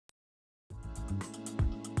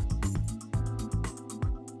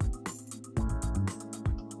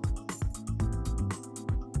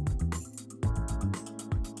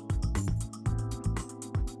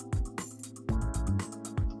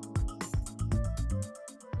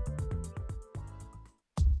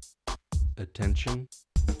Attention.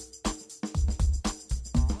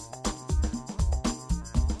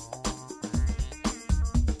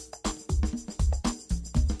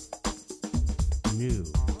 New.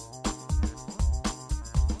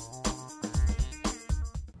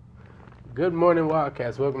 Good morning,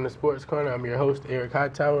 Wildcats. Welcome to Sports Corner. I'm your host, Eric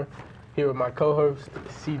Hightower, here with my co-host,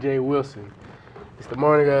 CJ Wilson. It's the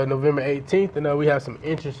morning of November 18th, and we have some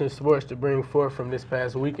interesting sports to bring forth from this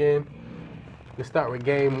past weekend. Let's start with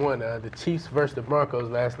game one, the Chiefs versus the Broncos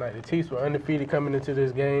last night. The Chiefs were undefeated coming into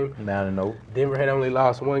this game. 9-0. Denver had only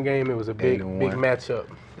lost one game. It was a big matchup.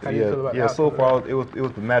 How do you feel about that? So far it was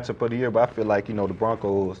the matchup of the year, but I feel like the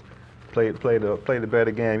Broncos played the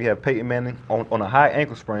better game. You have Peyton Manning on a high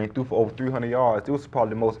ankle sprain, threw for over 300 yards. It was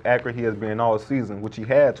probably the most accurate he has been all season, which he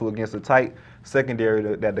had to against a tight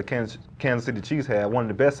secondary that the Kansas City Chiefs had, one of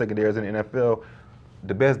the best secondaries in the NFL,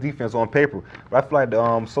 the best defense on paper. But I feel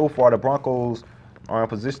like so far the Broncos are in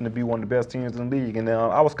position to be one of the best teams in the league. And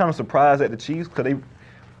I was kind of surprised at the Chiefs because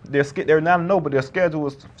they're 9-0, but their schedule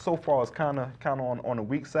is so far is kind of on the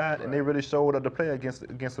weak side, right. And they really showed up to play against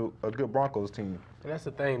a good Broncos team. And that's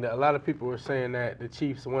the thing, that a lot of people were saying that the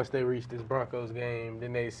Chiefs, once they reach this Broncos game,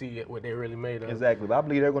 then they see what they really made of. Exactly, but I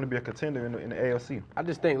believe they're going to be a contender in the AFC. I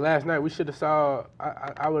just think last night we should have saw.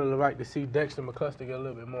 I would have liked to see Dexter McCluster get a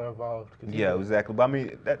little bit more involved. Yeah, exactly. But I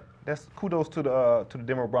mean that's kudos to the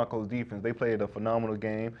Denver Broncos defense. They played a phenomenal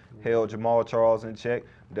game, held Jamal Charles in check.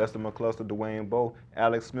 Dexter McCluster, Dwayne Bowe,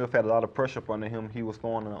 Alex Smith had a lot of pressure up under him. He was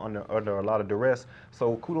throwing under a lot of duress.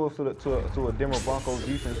 So kudos to a Denver Broncos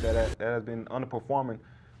defense that has been underperforming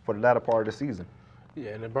for the latter part of the season.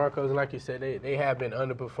 Yeah, and the Broncos, like you said, they have been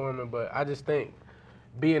underperforming. But I just think,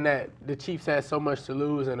 being that the Chiefs had so much to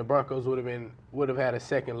lose, and the Broncos would have had a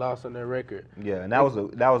second loss on their record. Yeah, and that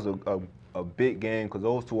was a big game because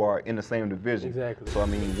those two are in the same division. Exactly. So I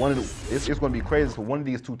mean, it's going to be crazy. So one of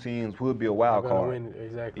these two teams will be a wild card.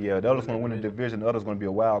 Exactly. Yeah, the other's going to win the division. The other's going to be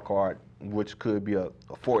a wild card, which could be a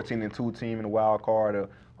 14-2 team in the wild card or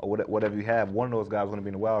whatever you have. One of those guys is going to be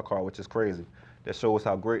in the wild card, which is crazy. That shows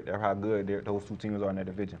how great or how good those two teams are in their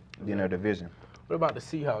division. Yeah. In their division. What about the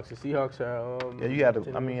Seahawks? The Seahawks are. Yeah, you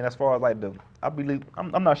had. I mean, as far as like I believe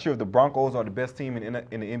I'm not sure if the Broncos are the best team in the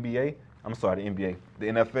NBA. I'm sorry, the NBA, the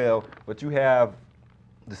NFL. But you have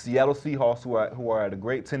the Seattle Seahawks who are at a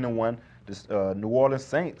great 10-1. The New Orleans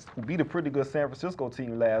Saints, who beat a pretty good San Francisco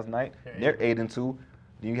team last night. They're 8-2.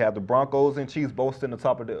 Then you have the Broncos and Chiefs both sitting on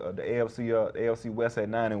top of the AFC West at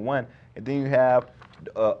 9-1. And then you have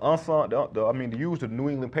the New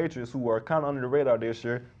England Patriots, who are kind of under the radar this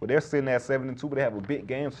year, but they're sitting at 7-2. But they have a big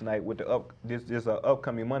game tonight with this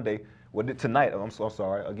upcoming Monday. Tonight, I'm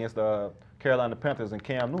sorry, against Carolina Panthers and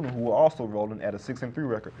Cam Newton, who are also rolling at a 6-3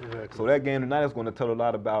 record. Exactly. So that game tonight is going to tell a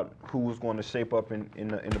lot about who's going to shape up in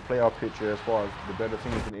the playoff picture as far as the better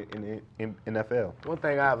teams in NFL. One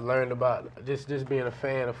thing I've learned about just being a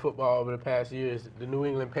fan of football over the past years, the New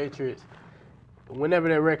England Patriots, whenever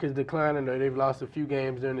their record's declining or they've lost a few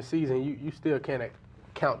games during the season, you still can't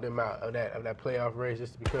count them out of that playoff race,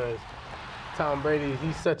 just because Tom Brady,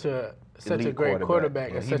 he's such a great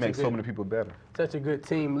quarterback. And he makes so many people better. Such a good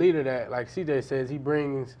team leader that, like CJ says, he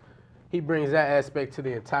brings that aspect to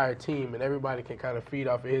the entire team, and everybody can kind of feed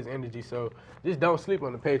off of his energy. So just don't sleep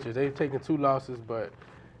on the Patriots. They've taken 2 losses, but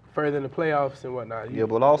further in the playoffs and whatnot. Yeah,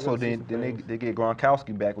 but also then they get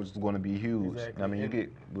Gronkowski back, which is going to be huge. Exactly. I mean, you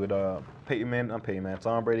get with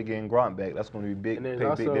Tom Brady getting Gronk back. That's going to be big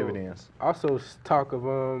dividends. Also talk of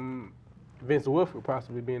Vince Wilfork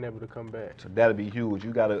possibly being able to come back. So that'll be huge. You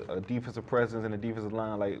got a defensive presence in the defensive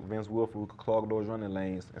line like Vince Wilfork, who could clog those running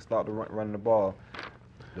lanes and start running the ball.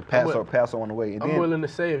 The pass on the way. And I'm willing to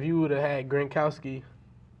say, if you would have had Gronkowski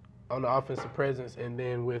on the offensive presence and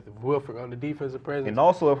then with Wilfork on the defensive presence. And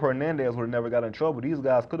also, if Hernandez would have never got in trouble, these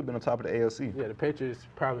guys could have been on top of the AFC. Yeah, the Patriots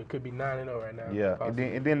probably could be 9-0 right now. Yeah,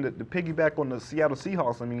 and then the piggyback on the Seattle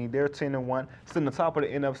Seahawks, I mean, they're 10-1, sitting on top of the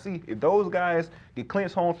NFC. If those guys get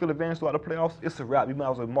clinched home field advantage throughout the playoffs, it's a wrap. You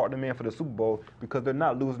might as well mark them in for the Super Bowl because they're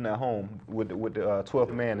not losing at home with the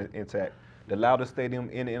 12th man intact. The loudest stadium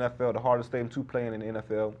in the NFL, the hardest stadium to play in the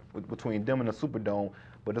NFL, between them and the Superdome,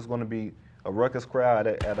 but it's going to be a ruckus crowd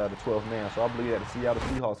at the 12th man. So I believe that the Seattle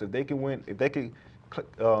Seahawks, if they can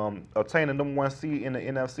obtain the #1 seed in the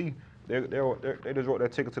NFC, they just wrote their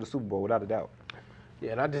ticket to the Super Bowl without a doubt.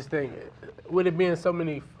 Yeah, and I just think, with it being so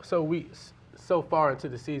far into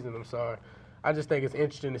the season, I just think it's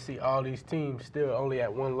interesting to see all these teams still only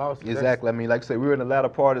at 1 loss. Exactly. I mean, like I said, we're in the latter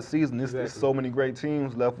part of the season. There's Exactly. so many great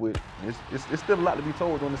teams left with. It's still a lot to be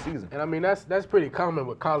told on the season. And I mean, that's pretty common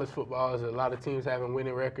with college football. Is a lot of teams having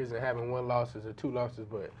winning records and having 1 losses or 2 losses.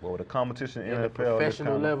 But Well, the competition in the NFL,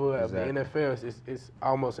 professional level of exactly. the NFL, it's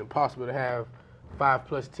almost impossible to have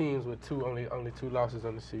 5+ teams with only 2 losses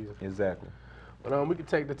on the season. Exactly. But we can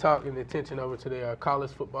take the talk and the attention over to the college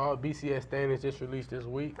football. BCS standings just released this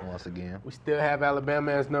week. Once again, We still have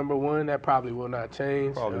Alabama as number 1. That probably will not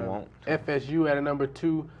change. Probably won't. FSU at a number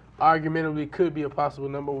 2. Argumentatively could be a possible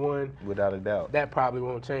number 1. without a doubt. That probably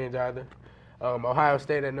won't change either. Ohio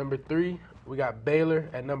State at number 3. We got Baylor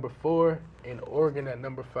at number 4 and Oregon at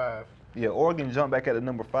number 5. Yeah, Oregon jumped back at the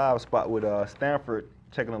number 5 spot with Stanford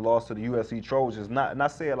taking a loss to the USC Trojans. And I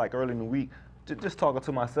said like early in the week, just talking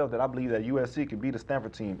to myself, that I believe that USC could beat the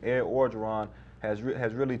Stanford team. Ed Orgeron has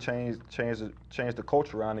really changed the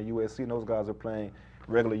culture around the USC, and those guys are playing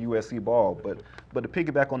regular USC ball. But to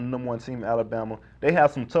piggyback on the number 1 team, Alabama, they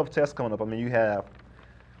have some tough tests coming up. I mean, you have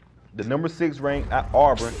the number 6 ranked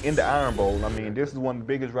Auburn in the Iron Bowl. I mean, this is one of the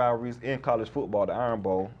biggest rivalries in college football, the Iron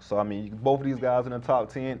Bowl. So, I mean, both of these guys in the top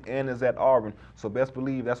 10 and is at Auburn. So best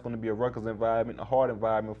believe that's going to be a ruckus environment, a hard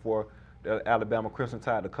environment for the Alabama Crimson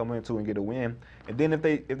Tide to come into and get a win. And then if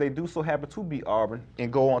they do so happen to beat Auburn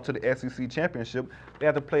and go on to the SEC championship, they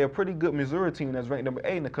have to play a pretty good Missouri team that's ranked number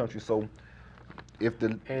 8 in the country. So if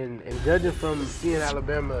the And judging from seeing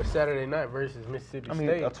Alabama Saturday night versus Mississippi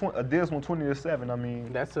State, a dismal 20-7. I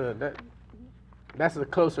mean, that's a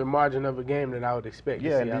closer margin of a game than I would expect.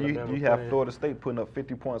 yeah. to see And then Alabama you have playing. Florida State putting up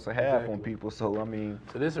 50 points a half Exactly. on people. So I mean,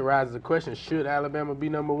 So this arises the question: should Alabama be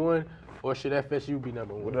number 1, or should FSU be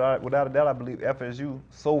number 1? without a doubt, I believe FSU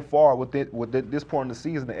so far with this point in the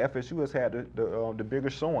season, the FSU has had the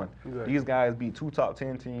bigger showing. Exactly. These guys beat 2 top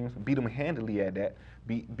 10 teams, beat them handily at that.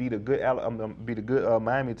 Beat a good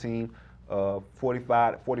Miami team,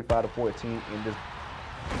 45-14, and just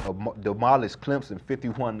demolished Clemson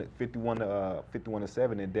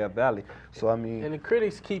 51-7 in Death Valley. So I mean, And the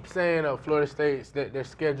critics keep saying Florida State's that their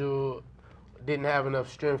schedule didn't have enough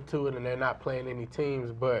strength to it, and they're not playing any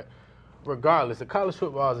teams. But regardless, the college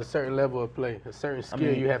football is a certain level of play, a certain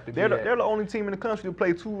skill you have to be they're at. the only team in the country to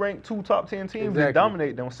play 2 top 10 teams Exactly. and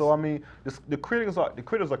dominate them. So I mean, the critics are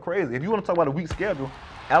crazy. If you want to talk about a weak schedule,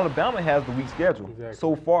 Alabama has the weak schedule Exactly.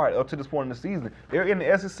 so far up to this point in the season. They're in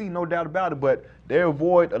the SEC, no doubt about it, but they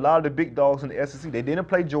avoid a lot of the big dogs in the SEC. They didn't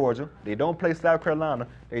play Georgia. They don't play South Carolina.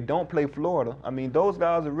 They don't play Florida. I mean, those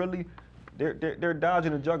guys are really they're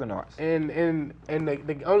dodging the juggernauts. And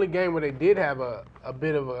the only game where they did have a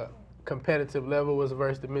bit of a competitive level was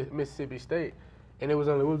versus the Mississippi State, and it was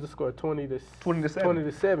only, what was the score, 20-7.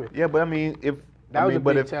 20-7. Yeah, but I mean, That was a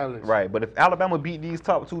big challenge. Right, but if Alabama beat these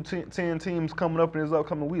top 10 teams coming up in these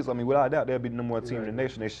upcoming weeks, I mean, without a doubt, they'll be the number 1 team in the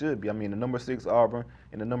nation. They should be. I mean, the number 6 Auburn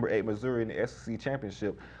and the number 8 Missouri in the SEC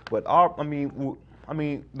championship. But the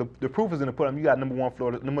proof is in the pudding. You got number 1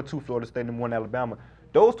 Florida, number 2 Florida State, number 1 Alabama.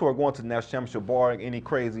 Those 2 are going to the national championship, barring any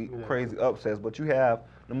crazy upsets. But you have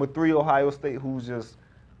number 3 Ohio State, who's just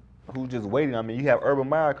waiting. I mean, you have Urban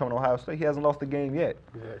Meyer coming to Ohio State. He hasn't lost a game yet.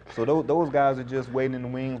 Exactly. So those guys are just waiting in the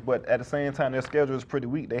wings. But at the same time, their schedule is pretty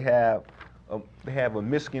weak. They have a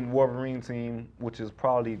Michigan Wolverine team, which is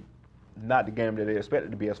probably not the game that they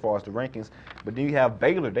expected to be as far as the rankings. But then you have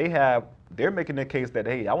Baylor. They're making their case that,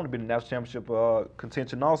 hey, I want to be in the national championship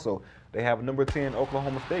contention also. They have number 10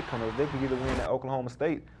 Oklahoma State coming. If they can either win at Oklahoma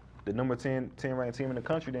State, the number 10 ranked team in the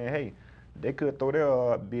country, then hey, they could throw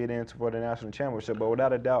their bid in for the national championship. But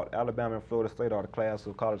without a doubt, Alabama and Florida State are the class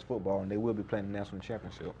of college football, and they will be playing the national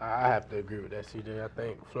championship. I have to agree with that, CJ. I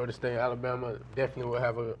think Florida State and Alabama definitely will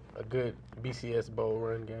have a good BCS bowl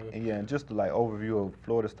run game. And yeah, and just to overview of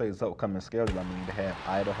Florida State's upcoming schedule, I mean, they have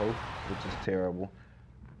Idaho, which is terrible.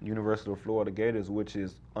 University of Florida Gators, which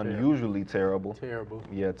is unusually terrible. Terrible.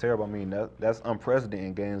 Yeah, terrible. I mean, that's unprecedented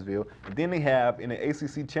in Gainesville. And then they have, in the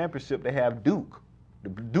ACC championship, they have Duke. The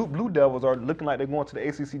Duke Blue Devils are looking like they're going to the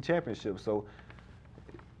ACC championship. So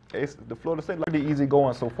the Florida State pretty easy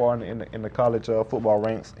going so far in the college football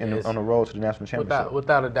ranks on the road to the national championship.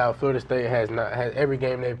 Without a doubt, Florida State has every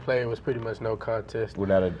game they played was pretty much no contest.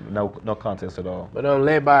 Without no contest at all. But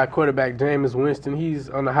led by quarterback Jameis Winston, he's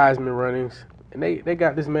on the Heisman runnings, and they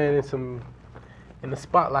got this man in the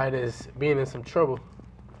spotlight as being in some trouble.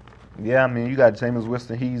 Yeah, I mean, you got Jameis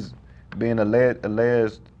Winston. He's being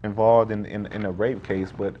alleged involved in a rape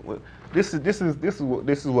case, but this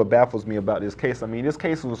is what baffles me about this case. I mean, this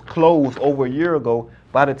case was closed over a year ago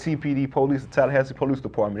by the TPD police, the Tallahassee Police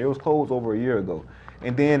Department. It was closed over a year ago,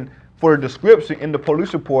 and then for the description in the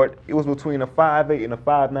police report, it was between a 5'8" and a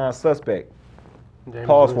 5'9" suspect.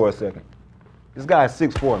 Pause for a second. This guy is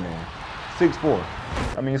 6'4", man. 6'4".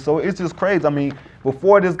 I mean, so it's just crazy. I mean,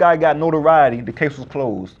 before this guy got notoriety, the case was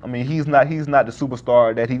closed. I mean, he's not the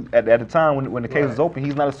superstar that he at the time when the case was open.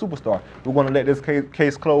 He's not a superstar. We're going to let this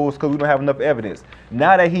case close because we don't have enough evidence.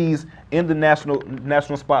 Now that he's in the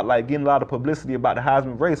national spotlight, getting a lot of publicity about the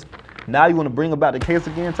Heisman race, now you want to bring about the case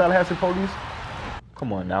again, Tallahassee police?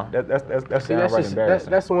 Come on now, that's downright embarrassing.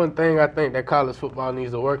 That's one thing I think that college football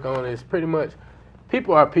needs to work on is pretty much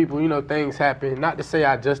people are people. You know, things happen. Not to say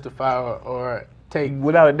I justify or take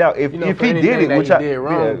without a doubt if he did it, which he did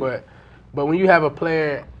wrong, but when you have a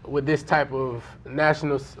player with this type of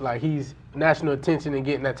national attention and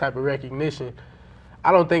getting that type of recognition,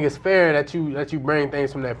 I don't think it's fair that you bring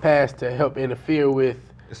things from that past to help interfere with.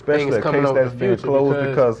 Especially a case that's being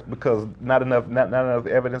closed because not enough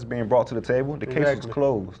evidence being brought to the table. The case was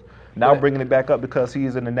closed. Now bringing it back up because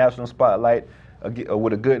he's in the national spotlight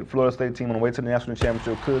with a good Florida State team on the way to the national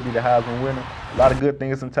championship, could be the Heisman winner. A lot of good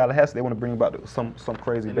things in Tallahassee. They want to bring about some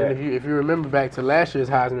crazy and back. Then if you remember back to last year's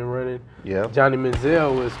Heisman running, Johnny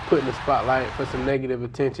Manziel was put in the spotlight for some negative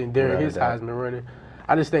attention during his Heisman running.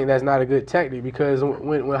 I just think that's not a good tactic because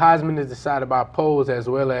when Heisman is decided by polls as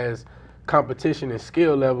well as competition and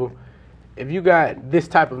skill level, if you got this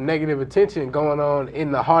type of negative attention going on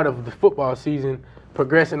in the heart of the football season,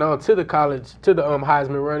 progressing on to the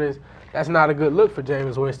Heisman runners, that's not a good look for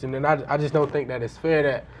Jameis Winston. And I just don't think that it's fair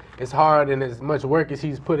that as hard and as much work as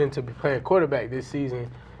he's put into playing quarterback this season,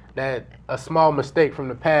 that a small mistake from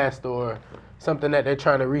the past or something that they're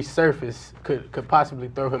trying to resurface could possibly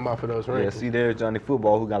throw him off of those rankings. Yeah, see there's Johnny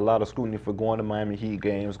Football, who got a lot of scrutiny for going to Miami Heat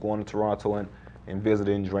games, going to Toronto and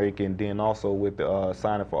visiting Drake, and then also with the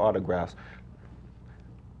signing for autographs.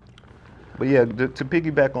 But yeah, to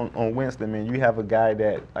piggyback on Winston, man, you have a guy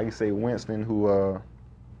that, like you say, Winston, who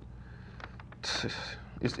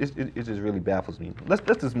it just really baffles me.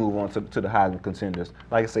 Let's just move on to the Heisman contenders.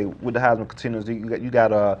 Like I say, with the Heisman contenders, you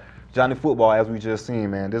got Johnny Football, as we just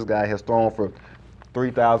seen, man. This guy has thrown for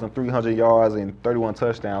 3,300 yards and 31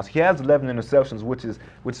 touchdowns. He has 11 interceptions, which is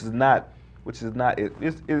not it's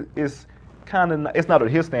not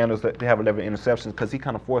at his standards to have 11 interceptions because he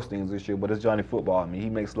kind of forced things this year, but it's Johnny Football. I mean, he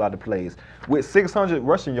makes a lot of plays. With 600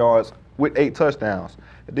 rushing yards with 8 touchdowns.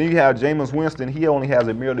 And then you have Jameis Winston. He only has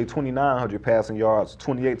a merely 2,900 passing yards,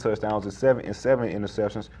 28 touchdowns, and seven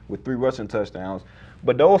interceptions with 3 rushing touchdowns.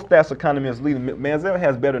 But those stats are kind of misleading. Manziel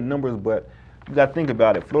has better numbers, but you got to think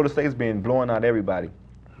about it. Florida State's been blowing out everybody.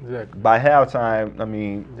 Exactly. By halftime, I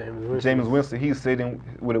mean, Jameis Winston, he's sitting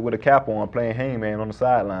with a cap on, playing hangman on the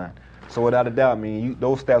sideline. So without a doubt, I mean,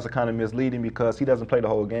 those stats are kind of misleading because he doesn't play the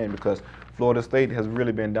whole game because Florida State has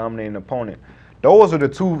really been dominating the opponent. Those are the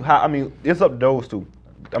two. I mean, it's up to those two.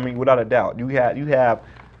 I mean, without a doubt, you have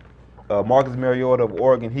Marcus Mariota of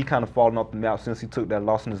Oregon. He kind of fallen off the map since he took that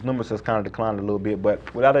loss, and his numbers has kind of declined a little bit.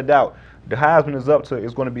 But without a doubt, the Heisman is up to.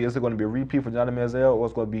 Is it going to be a repeat for Johnny Manziel, or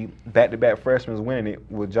it's going to be back-to-back freshmen winning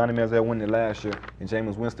it, with Johnny Manziel winning it last year and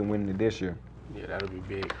Jameis Winston winning it this year? Yeah, that'll be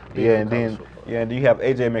big. And then you have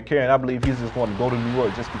A.J. McCarron. I believe he's just going to go to New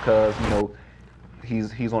York just because, you know,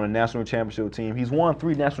 he's on a national championship team. He's won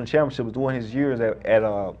 3 national championships during his years at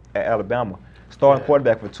Alabama, starting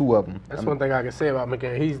quarterback for 2 of them. That's one thing I can say about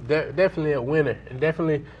McCarron. He's definitely a winner, and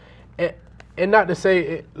definitely, and not to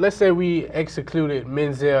say, let's say we excluded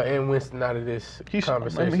Manziel and Winston out of this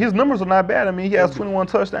conversation. I mean, his numbers are not bad. I mean, he has 21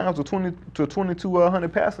 touchdowns to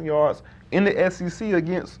 2,200 passing yards in the SEC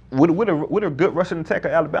with a good rushing attack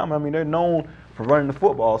at Alabama. I mean, they're known for running the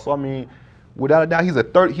football. So I mean, without a doubt,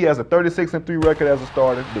 he has a 36-3 record as a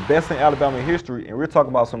starter, the best in Alabama history. And we're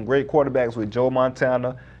talking about some great quarterbacks with Joe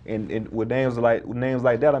Montana and with names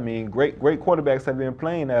like that. I mean, great quarterbacks have been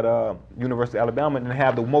playing at University of Alabama and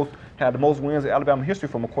have the most wins in Alabama history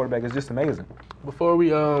from a quarterback. It's just amazing. Before we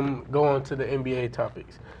go on to the NBA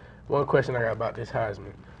topics, one question I got about this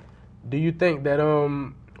Heisman: do you think that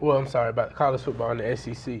about college football and the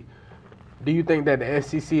SEC? Do you think that the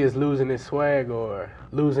SEC is losing its swag or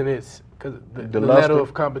losing its, because the level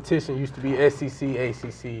of competition used to be SEC,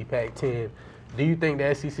 ACC, Pac-10? Do you think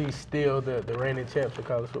the SEC is still the reigning champs of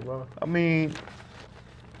college football? I mean,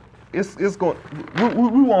 it's going.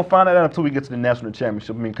 We won't find out until we get to the national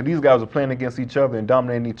championship. I mean, because these guys are playing against each other and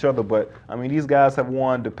dominating each other. But I mean, these guys have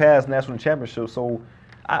won the past national championships, so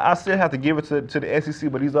I still have to give it to the SEC,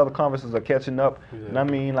 but these other conferences are catching up. Yeah. And I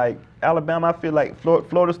mean, like Alabama, I feel like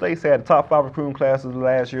Florida State's had the top 5 recruiting classes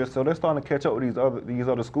last year, so they're starting to catch up with these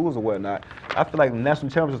other schools or whatnot. I feel like the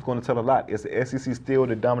national championship is going to tell a lot. Is the SEC still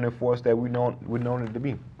the dominant force that we're known it to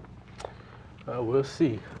be? We'll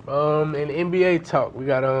see. In NBA talk, we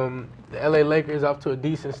got the LA Lakers off to a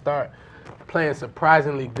decent start, playing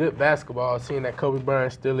surprisingly good basketball, seeing that Kobe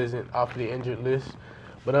Bryant still isn't off the injured list.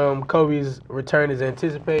 But Kobe's return is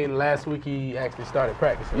anticipated. Last week he actually started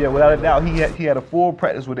practicing. Yeah, without a doubt, he had a full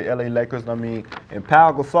practice with the LA Lakers. I mean, and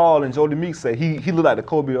Pau Gasol and Joe Meek say he looked like the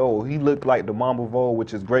Kobe of old. He looked like the Mamba of old,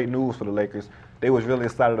 which is great news for the Lakers. They was really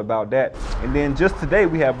excited about that. And then just today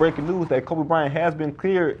we have breaking news that Kobe Bryant has been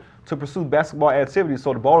cleared to pursue basketball activities.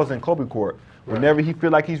 So the ball is in Kobe court. Whenever he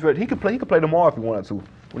feel like he's ready, he could play. He could play tomorrow if he wanted to.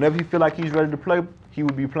 Whenever he feel like he's ready to play, he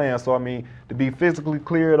would be playing. So I mean, to be physically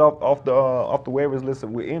cleared off the waivers list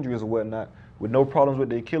with injuries or whatnot, with no problems with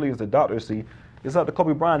the Achilles, the doctors see, it's up to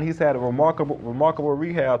Kobe Bryant. He's had a remarkable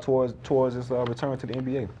rehab towards his return to the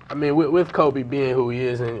NBA. I mean, with Kobe being who he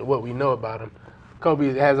is and what we know about him,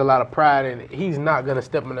 Kobe has a lot of pride, and he's not gonna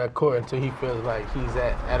step on that court until he feels like he's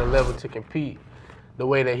at a level to compete the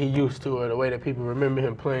way that he used to, or the way that people remember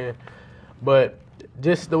him playing. But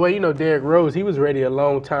just the way, Derrick Rose, he was ready a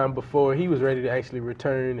long time before he was ready to actually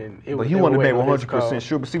return. But he wanted to make 100%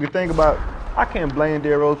 sure. But see, the thing about, I can't blame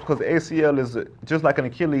Derrick Rose because the ACL is just like an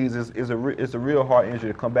Achilles is a real hard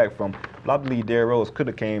injury to come back from. But I believe Derrick Rose could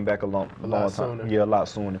have came back a long time. Sooner. Yeah, a lot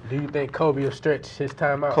sooner. Do you think Kobe will stretch his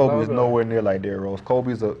time out? Kobe is nowhere near like Derrick Rose.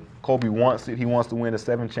 Kobe wants it. He wants to win a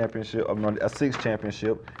 6th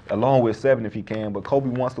championship, along with 7 if he can. But Kobe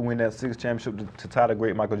wants to win that 6th championship to tie the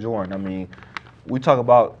great Michael Jordan. I mean, we talk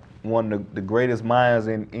about one of the greatest minds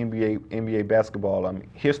in NBA basketball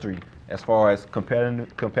history, as far as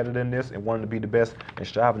competitiveness and wanting to be the best and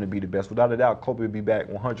striving to be the best. Without a doubt, Kobe will be back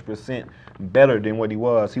 100% better than what he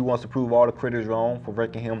was. He wants to prove all the critics wrong for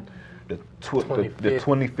ranking him the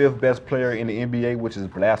 25th best player in the NBA, which is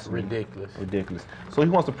blasphemy. Ridiculous. So he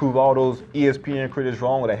wants to prove all those ESPN critics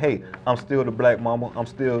wrong with that, hey, I'm still the Black Mamba. I'm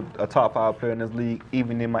still a top 5 player in this league,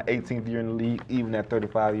 even in my 18th year in the league, even at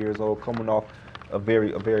 35 years old, coming off a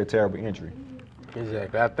very terrible injury.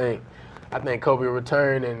 Exactly. I think Kobe will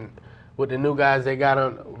return, and with the new guys they got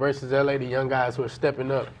on versus LA, the young guys who are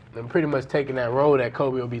stepping up and pretty much taking that role that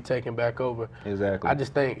Kobe will be taking back over. Exactly. I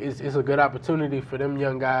just think it's a good opportunity for them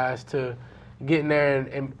young guys to get in there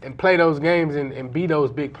and play those games and be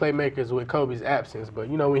those big playmakers with Kobe's absence. But,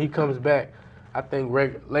 when he comes back, I think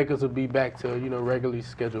Lakers will be back to, regularly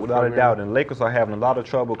scheduled. Without a doubt, and Lakers are having a lot of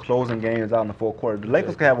trouble closing games out in the fourth quarter. The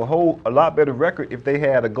Lakers could have a lot better record if they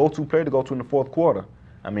had a go-to player to go to in the fourth quarter.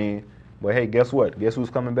 I mean, but hey, guess what? Guess who's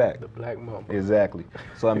coming back? The Black Mamba. Exactly.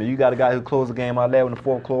 So I mean, you got a guy who closed the game out there when it's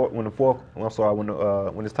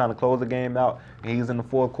time to close the game out, and he's in the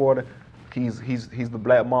fourth quarter. He's the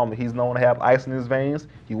Black Mamba. He's known to have ice in his veins.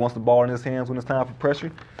 He wants the ball in his hands when it's time for pressure.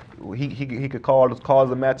 He could cause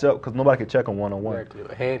the matchup because nobody can check him one-on-one.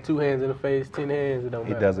 Exactly. 2 hands in the face, 10 hands, it don't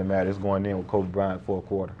matter. It doesn't matter. It's going in with Kobe Bryant fourth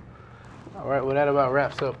quarter. All right, well, that about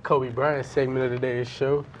wraps up Kobe Bryant's segment of today's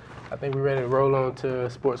show. I think we're ready to roll on to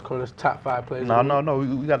Sports Corner's top 5 players. No.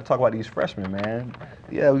 We got to talk about these freshmen, man.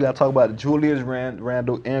 Yeah, we got to talk about Julius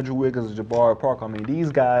Randle, Andrew Wiggins, and Jabari Parker. I mean,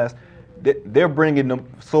 these guys, they're bringing them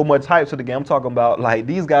so much hype to the game. I'm talking about, like,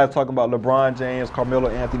 these guys talking about LeBron James, Carmelo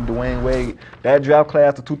Anthony, Dwayne Wade. That draft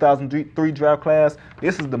class, the 2003 draft class,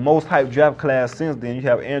 this is the most hyped draft class since then. You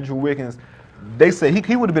have Andrew Wiggins. They say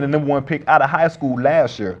he would have been the #1 pick out of high school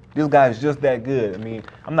last year. This guy is just that good. I mean,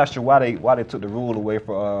 I'm not sure why they took the rule away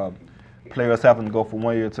for players having to go from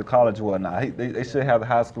 1 year to college or whatnot. They should have the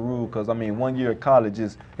high school rule because, I mean, 1 year of college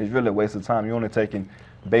is really a waste of time. You're only taking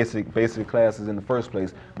basic classes in the first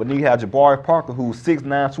place. But then you have Jabari Parker, who's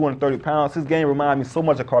 6'9", 230 pounds. His game reminds me so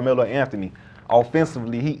much of Carmelo Anthony.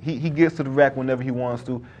 Offensively, he gets to the rack whenever he wants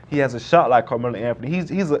to. He has a shot like Carmelo Anthony.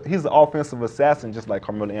 He's an offensive assassin just like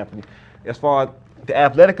Carmelo Anthony. As far as the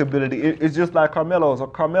athletic ability, it's just like Carmelo. So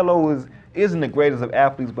Carmelo isn't the greatest of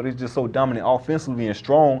athletes, but he's just so dominant offensively and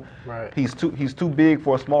strong. Right. He's too big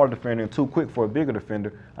for a smaller defender and too quick for a bigger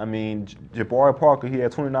defender. I mean, Jabari Parker, he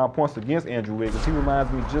had 29 points against Andrew Wiggins. He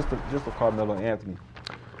reminds me just of Carmelo Anthony.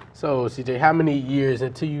 So, CJ, how many years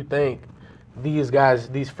until you think these guys,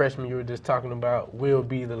 these freshmen you were just talking about, will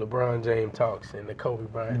be the LeBron James talks and the Kobe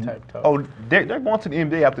Bryant type talks? Oh, they're going to the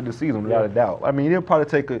NBA after the season, without a doubt. I mean, it'll probably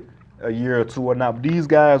take a year or two or not. But these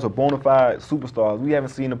guys are bona fide superstars. We haven't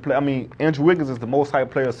seen them play. I mean, Andrew Wiggins is the most hyped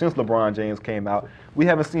player since LeBron James came out. We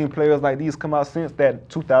haven't seen players like these come out since that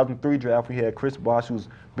 2003 draft. We had Chris Bosh, who's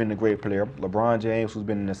been a great player. LeBron James, who's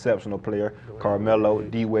been an exceptional player. Carmelo,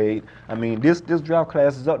 D-Wade. I mean, this draft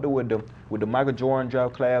class is up there with the Michael Jordan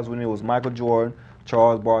draft class when it was Michael Jordan,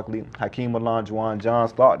 Charles Barkley, Hakeem Olajuwon, John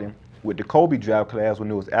Stockton. With the Kobe draft class when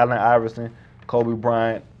it was Allen Iverson, Kobe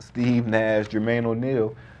Bryant, Steve Nash, Jermaine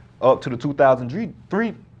O'Neal. Up to the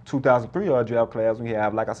 2003 draft class, we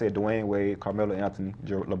have, like I said, Dwayne Wade, Carmelo Anthony,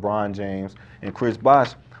 LeBron James, and Chris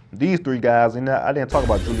Bosh. these three guys, and I didn't talk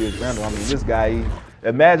about Julius Randle. I mean, this guy,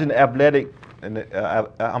 an athletic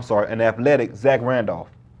Zach Randolph.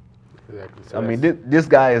 Exactly. So I mean, this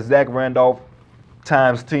guy is Zach Randolph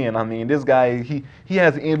times 10. I mean, this guy, he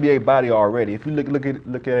has an NBA body already. If you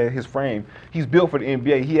look at his frame, he's built for the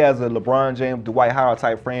NBA. He has a LeBron James, Dwight Howard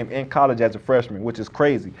type frame in college as a freshman, which is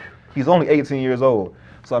crazy. He's only 18 years old.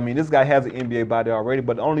 So I mean, this guy has an NBA body already.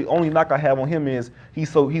 But the only knock I have on him is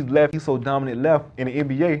he's so dominant left. In the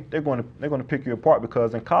NBA, they're going to pick you apart,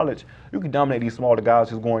 because in college you can dominate these smaller guys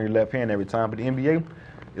just going your left hand every time. But the NBA,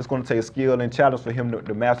 it's going to take skill and challenge for him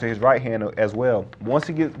to master his right hand as well. Once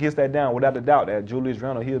he gets that down, without a doubt, that Julius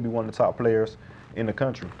Randle, he'll be one of the top players in the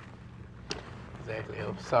country. Exactly.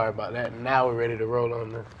 I'm sorry about that. Now we're ready to roll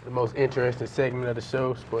on the most interesting segment of the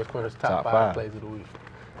show, Sports Corner's top five plays of the week.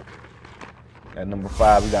 At number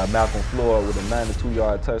 5, we got Malcolm Floyd with a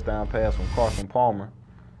 92-yard touchdown pass from Carson Palmer,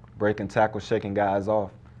 breaking tackles, shaking guys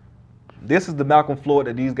off. This is the Malcolm Floyd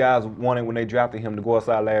that these guys wanted when they drafted him to go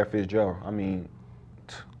outside Larry Fitzgerald. I mean,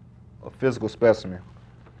 a physical specimen,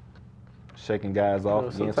 shaking guys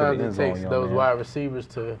off. Sometimes it takes those wide receivers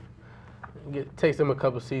takes them a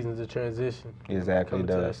couple seasons to transition. Exactly, it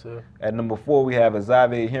does. At number 4, we have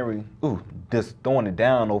Xavier Henry, just throwing it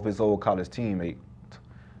down over his old college teammate.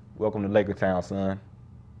 Welcome to Laker Town, son.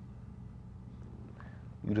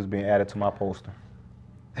 You just being added to my poster.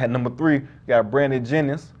 At number 3, we got Brandon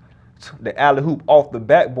Jennings, the alley hoop off the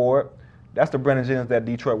backboard. That's the Brandon Jennings that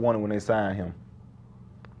Detroit wanted when they signed him.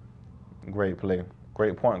 Great play.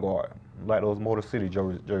 Great point guard. Like those Motor City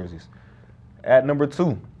jerseys. At number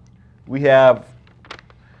 2, we have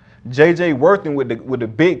J.J. Worthing with the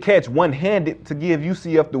big catch, one-handed, to give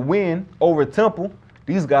UCF the win over Temple.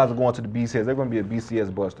 These guys are going to the BCS. They're going to be a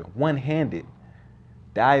BCS buster. One-handed,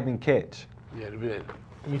 diving catch. Yeah,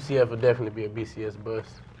 UCF will definitely be a BCS bust,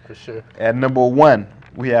 for sure. At number 1,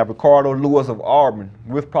 we have Ricardo Lewis of Auburn,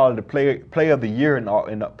 with probably the player of the year and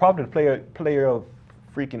probably the player of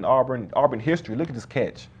freaking Auburn history. Look at this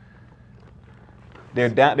catch. They're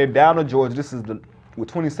down to Georgia. This is with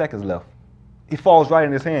 20 seconds left. He falls right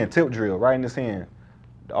in his hand, tip drill, right in his hand.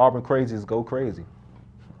 The Auburn crazies go crazy.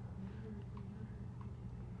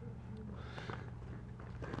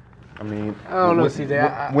 I mean, I don't know,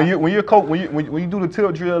 CJ. When you do the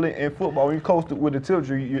tilt drill in football, when you coach with the tilt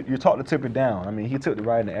drill, you're taught to tip it down. I mean, he tipped it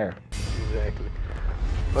right in the air. Exactly.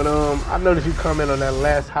 But I noticed you comment on that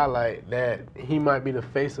last highlight that he might be the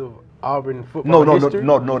face of Auburn football history.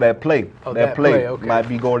 No, that play. Oh, that play okay. might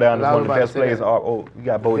be going down as one of the best plays. You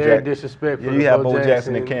got Bo Jackson. Very disrespectful. Yeah, you have Bo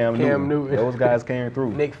Jackson and Cam Newton. Those guys came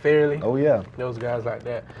through. Nick Fairley. Oh, yeah. Those guys like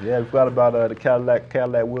that. Yeah, we forgot about the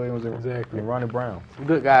Cadillac Williams and Ronnie Brown. Some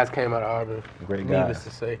good guys came out of Auburn. Great guys. Needless to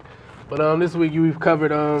say. But this week we've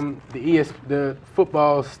covered the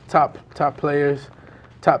football's top players.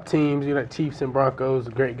 Top teams, Chiefs and Broncos,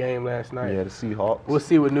 a great game last night. Yeah, the Seahawks. We'll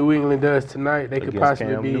see what New England does tonight. They could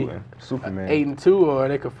possibly be 8-2, or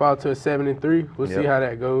they could fall to a 7-3. We'll see how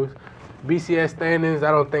that goes. BCS standings,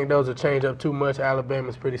 I don't think those will change up too much.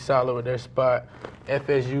 Alabama's pretty solid with their spot.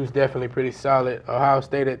 FSU's definitely pretty solid. Ohio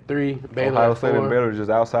State at 3, Baylor Ohio at 4. State and Baylor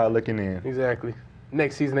just outside looking in. Exactly.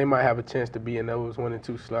 Next season they might have a chance to be in those 1 and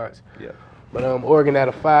 2 slots. Yeah. But Oregon at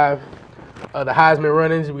a 5. The Heisman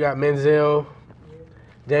runnings, we got Menzel,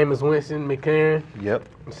 Jameis Winston, McLaren. Yep.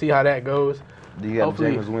 See how that goes. Do you have the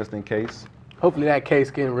Jameis Winston case? Hopefully that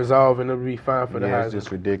case can resolve and it'll be fine for the Heisman. It's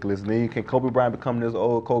just ridiculous. Then can Kobe Bryant become this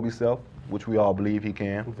old Kobe self, which we all believe he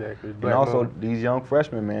can. Exactly. And also these young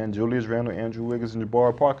freshmen, man, Julius Randle, Andrew Wiggins, and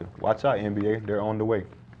Jabari Parker. Watch out, NBA. They're on the way.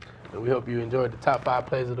 And we hope you enjoyed the top 5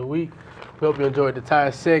 plays of the week. We hope you enjoyed the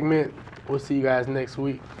entire segment. We'll see you guys next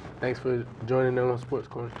week. Thanks for joining in on Sports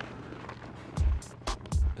Corner.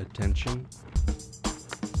 Attention.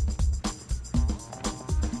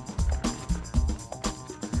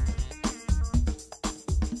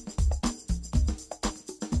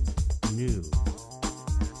 New